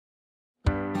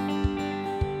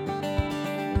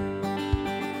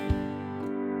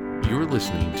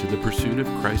listening to the Pursuit of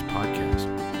Christ podcast,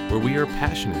 where we are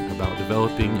passionate about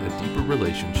developing a deeper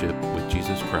relationship with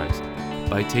Jesus Christ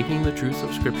by taking the truths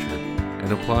of Scripture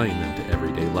and applying them to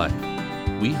everyday life.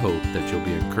 We hope that you'll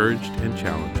be encouraged and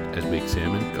challenged as we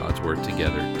examine God's Word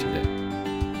together today.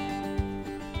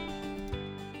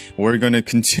 We're going to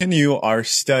continue our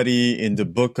study in the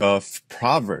book of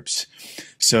Proverbs.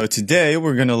 So today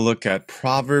we're going to look at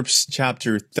Proverbs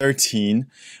chapter 13,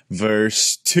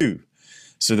 verse 2.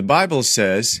 So the Bible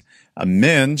says, "A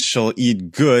man shall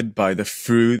eat good by the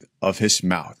fruit of his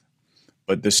mouth,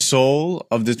 but the soul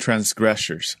of the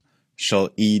transgressors shall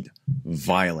eat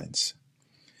violence."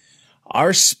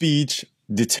 Our speech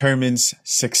determines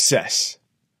success.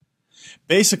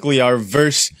 Basically, our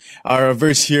verse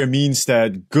here means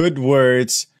that good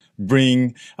words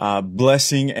bring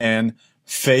blessing and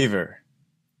favor,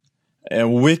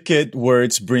 and wicked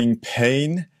words bring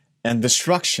pain and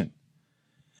destruction.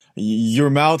 Your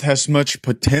mouth has much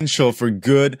potential for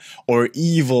good or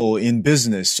evil in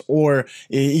business or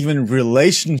even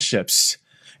relationships.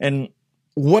 And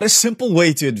what a simple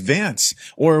way to advance,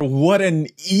 or what an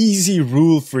easy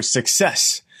rule for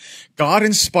success. God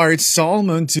inspired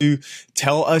Solomon to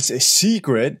tell us a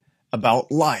secret about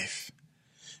life.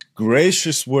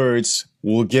 Gracious words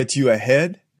will get you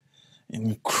ahead,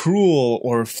 and cruel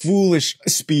or foolish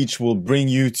speech will bring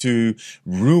you to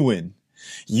ruin.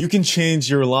 You can change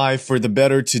your life for the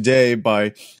better today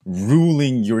by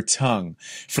ruling your tongue.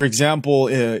 For example,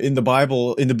 in the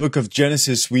Bible, in the book of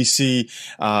Genesis, we see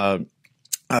the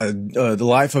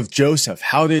life of Joseph.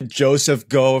 How did Joseph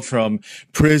go from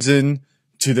prison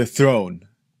to the throne?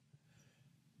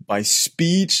 By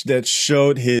speech that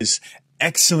showed his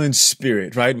excellent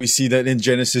spirit, right? We see that in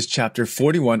Genesis chapter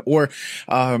 41. Or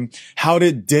how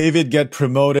did David get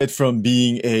promoted from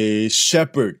being a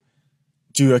shepherd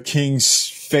to a king's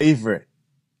favorite?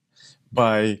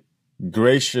 By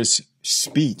gracious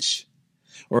speech.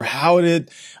 Or how did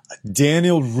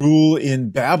Daniel rule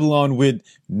in Babylon with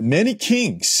many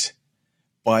kings?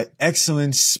 By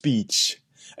excellent speech,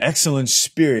 excellent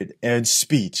spirit and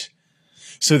speech.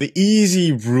 So the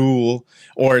easy rule,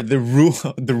 or the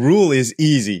rule is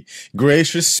easy.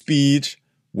 Gracious speech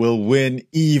will win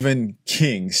even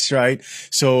kings, right?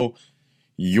 So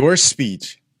your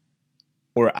speech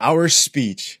or our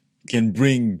speech can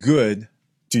bring good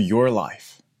to your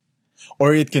life,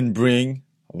 or it can bring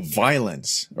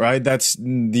violence, right? That's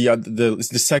the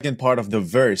second part of the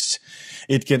verse.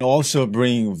 It can also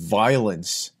bring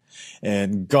violence.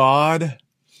 And God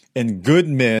and good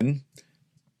men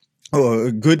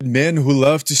who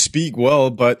love to speak well,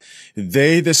 but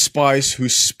they despise who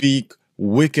speak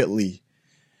wickedly.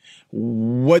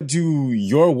 What do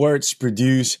your words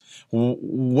produce?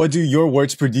 What do your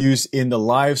words produce in the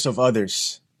lives of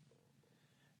others?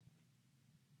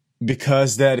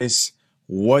 Because that is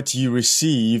what you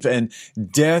receive, and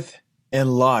death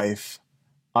and life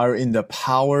are in the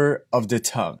power of the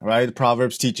tongue, right?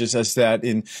 Proverbs teaches us that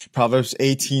in Proverbs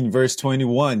 18 verse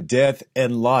 21, death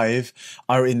and life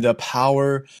are in the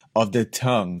power of the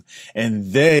tongue,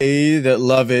 and they that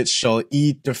love it shall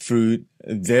eat the fruit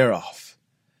thereof.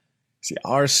 See,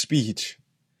 our speech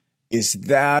is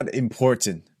that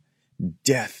important.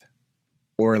 Death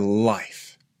or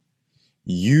life.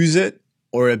 Use it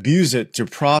or abuse it to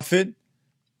profit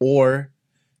or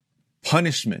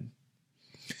punishment.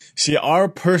 See, our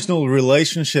personal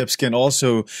relationships can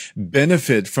also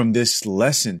benefit from this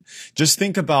lesson. Just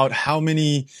think about how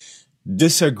many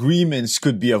disagreements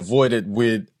could be avoided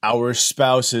with our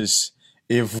spouses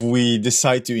if we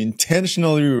decide to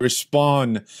intentionally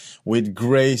respond with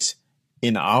grace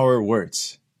in our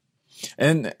words.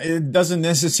 And it doesn't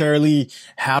necessarily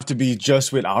have to be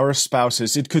just with our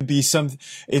spouses. It could be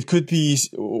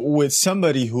with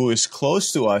somebody who is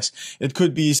close to us. It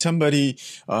could be somebody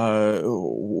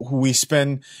who we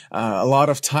spend a lot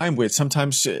of time with.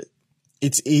 Sometimes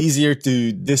it's easier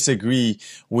to disagree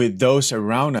with those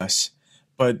around us,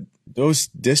 but those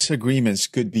disagreements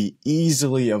could be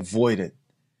easily avoided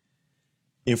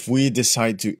if we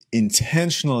decide to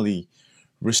intentionally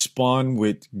respond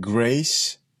with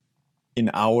grace in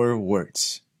our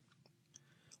words.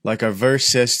 Like our verse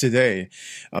says today,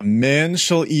 "A man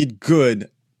shall eat good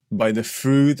by the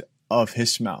fruit of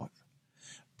his mouth,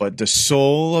 but the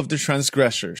soul of the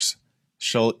transgressors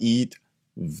shall eat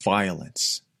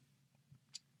violence."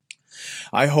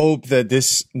 I hope that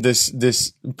this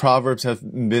Proverbs has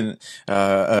been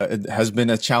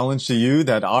a challenge to you,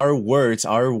 that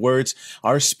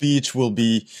our speech will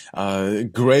be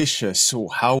gracious.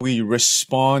 How we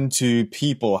respond to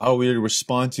people, how we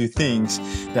respond to things,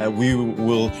 that we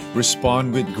will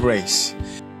respond with grace.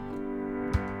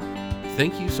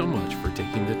 Thank you so much for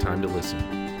taking the time to listen.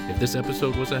 If this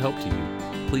episode was a help to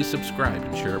you, please subscribe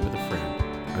and share it with a friend.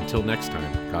 Until next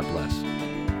time, God bless.